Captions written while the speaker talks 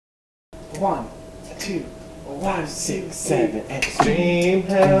1, 2, 5, 6, 7. Extreme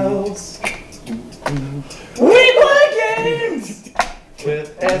House. We play games!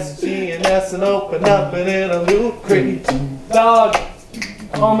 With SG and S and open up and in a loot crate. Dog.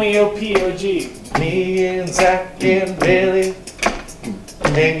 Homie OPOG. Me and Zach and Billy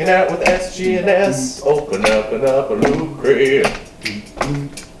hanging out with SG and S. Open up a loot crate.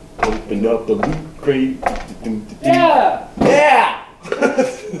 Open up a loot crate. Yeah! Yeah!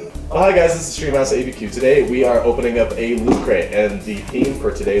 Oh, hi guys, this is Extreme House ABQ. Today we are opening up a loot crate, and the theme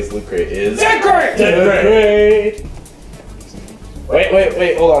for today's loot crate is Dead Crate! Dead Crate!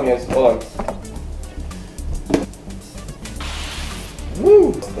 Wait, hold on guys, hold on.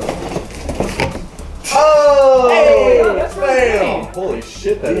 Woo! Oh! Hey, that's really bam! neat. Holy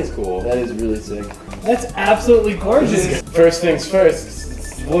shit, that is cool. That is really sick. That's absolutely gorgeous. First things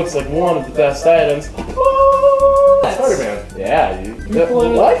first, it looks like one of the best items. Spider-Man. Yeah, dude.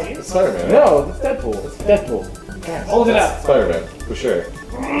 pulling What? it? It's Spider-Man. No, it's Deadpool. It's Deadpool. Hold it up. Spider-Man, for sure.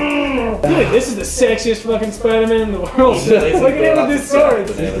 Dude, this is the sexiest fucking Spider-Man in the world. Look Lazy at him with his sword.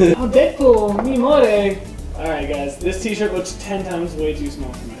 Bananas. Oh, Deadpool, mi more. Alright guys, this t-shirt looks 10 times way too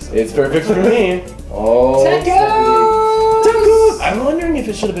small for myself. It's perfect for me. Oh, Tacos! I'm wondering if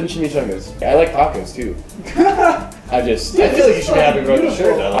it should have been chimichangas. I like tacos too. I I feel like you should be happy about your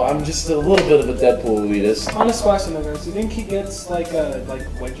shirt though. I'm just a little bit of a Deadpool elitist. Honest question though, guys, do you think he gets like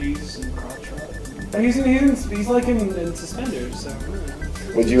wedgies and crotch rub? He's like in suspenders, so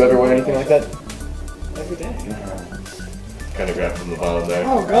Would you ever wear anything like that? every day. Kind of grabbed from the bottom there.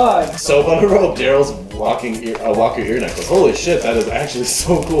 Oh god. Soap on a rope, Daryl's walker ear necklace. Holy shit, that is actually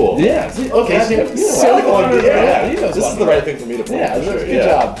so cool. Yeah. See, okay. Yeah, So, you know, Soap on a rope. yeah, he knows This is about the that. right thing for me to pull. Yeah, for sure. good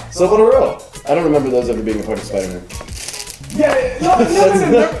job. Soap on a rope. I don't remember those ever being a part of Spider-Man. Yeah, no,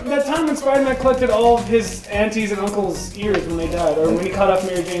 that time when Spider-Man collected all of his aunties and uncles' ears when they died, or when he cut off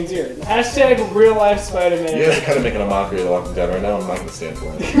Mary Jane's ears. Hashtag real life Spider-Man. You guys are kind of making a mockery of The Walking Dead right now. I'm not going to stand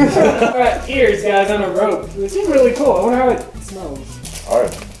for it. Alright, ears, guys, on a rope. This is really cool. I wonder how it smells.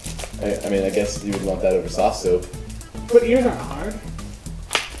 Hard. I mean, I guess you would want that over soft soap. But ears aren't hard.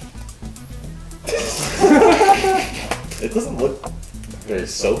 It doesn't look very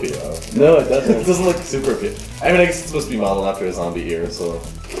soapy though. No, it It doesn't. doesn't look super good. I mean, I guess it's supposed to be modeled after a zombie ear, so.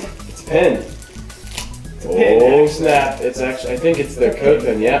 It's a pin. pin, Oh actually. snap! It's actually, I think it's their code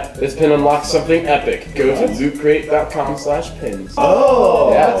pin. Yeah, this pin unlocks something epic. Go to lootcrate.com/pins.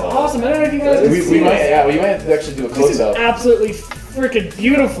 Oh! Yeah. That's awesome. I don't know if you guys can We see might, this. yeah, we might have to actually do a This is close up. absolutely freaking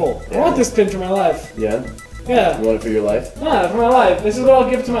beautiful. I want this pin for my life. Yeah, Yeah. you want it for your life? Yeah, for my life. This is what I'll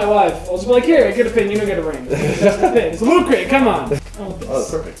give to my wife. I'll just be like, here, get a pin, you don't get a ring. It's just a pin. It's a Loot Crate, come on. I want this. Oh,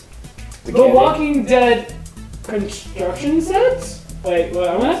 that's perfect. The Walking Dead construction set? Wait, I'm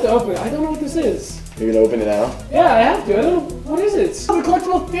gonna have to open it. I don't know what this is. You're gonna open it now? Yeah, I have to. I don't know. What is it? The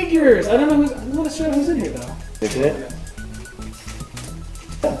collectible figures. I don't know who's. I'm not sure who's in here though. Open it.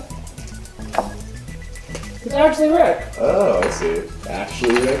 It's actually Rick. Oh, I see.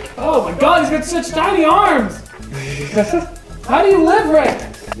 Actually, Rick, Oh my god, he's got such tiny arms! How do you live,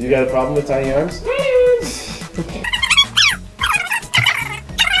 Rick? you got a problem with tiny arms?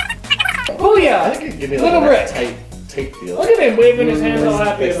 Oh I yeah! think you could give me like Little a Rick. nice tight feel. Look at him waving his hands all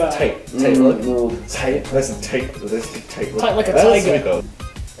happy Nice about it. tight. Tight look. Little tight. Nice and tight. Nice and tight look. Tight like a That is tiger. sweet though.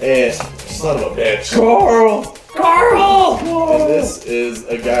 And son of a bitch. Carl! Carl! And this is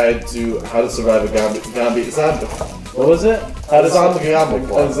a guide to how to survive a zombie. It's not What was it? a zombie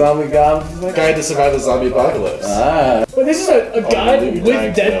A zombie god? guide to survive the zombie apocalypse. Ah. But this is a guide you're with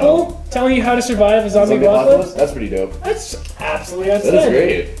dying to Deadpool telling you how to survive a zombie Zombie apocalypse? That's pretty dope. That's absolutely That is outstanding.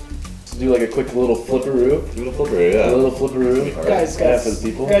 great. Let's do like a quick little flipperoo. Beautiful flipper, A yeah. little flipperoo. Guys, Yeah, for the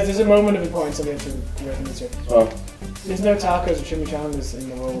people. guys, there's a moment of importance I'm going to recommend here. Oh. There's no tacos or chimichangas in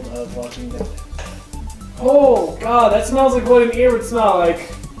the world of Walking Dead. Oh god, that smells like what an ear would smell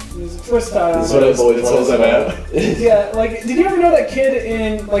like. There's a twist tie on This is it. what I've always It's wanted also to know. Yeah, like, did you ever know that kid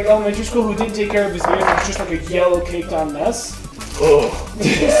in like elementary school who didn't take care of his ears? It was just like a yellow caked on mess. Oh.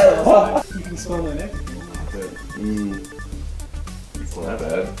 You can smell my neck. It's not that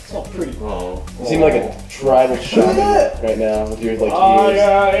bad. It smells pretty. Oh. You seem like a tribal shaman right now with your like Oh ears.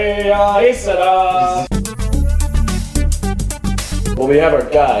 yeah, yeah, Well, we have our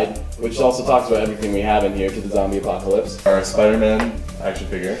guide, which also talks about everything we have in here to the zombie apocalypse. Our Spider-Man action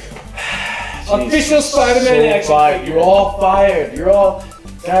figure. Official Spider-Man action fired. figure. You're all fired. You're all,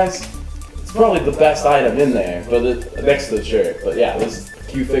 guys. It's probably the best item in there, but next to the shirt. But yeah, this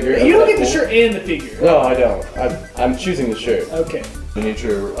Q figure. You don't get the Deadpool. shirt and the figure. No, I don't. I'm choosing the shirt. Okay.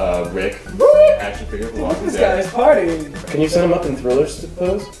 Miniature Rick action figure from Look, Walking this Dead. guy's partying. Can you set him up in thriller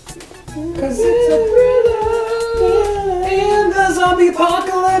pose? Cause it's a thriller in the a zombie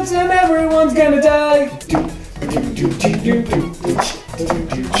apocalypse and everyone's gonna die. You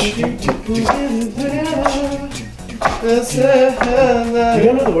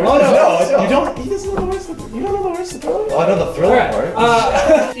don't know the words? Oh, no, I don't. You don't? He doesn't know the words. You don't know the words to Thriller? Oh, I know the Thriller Alright,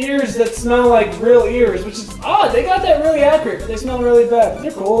 part. ears that smell like real ears, which is odd. They got that really accurate, but they smell really bad.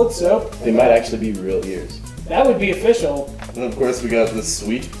 They're cool, it's soap. They might actually be real ears. That would be official. And of course we got this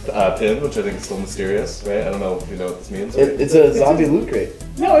sweet pin, which I think is still mysterious, right? I don't know if you know what this means. It's a zombie loot crate.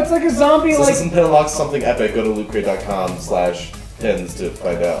 No, it's like a zombie, So like... this isn't pin unlocks something epic. Go to lootcrate.com/pins to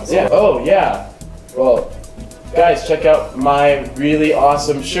find out. Yeah. Oh, yeah. Well, guys, check out my really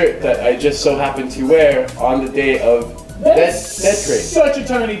awesome shirt that I just so happened to wear on the day of That's Dead Crate. such a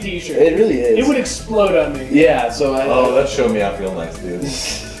tiny t-shirt. It really is. It would explode on me. Yeah, so I... Oh, that showed me I feel nice, dude.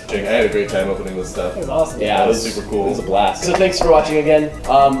 Jake, I had a great time opening this stuff. That was awesome. Yeah, That was super cool. It was a blast. So thanks for watching again.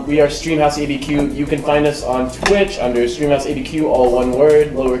 We are Streamhouse ABQ. You can find us on Twitch under Streamhouse ABQ, all one word,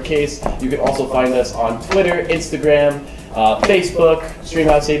 lowercase. You can also find us on Twitter, Instagram, Facebook,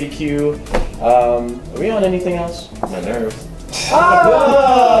 Streamhouse ABQ. Are we on anything else? My nerves.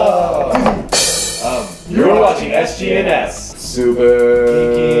 You're watching SG&S. Super.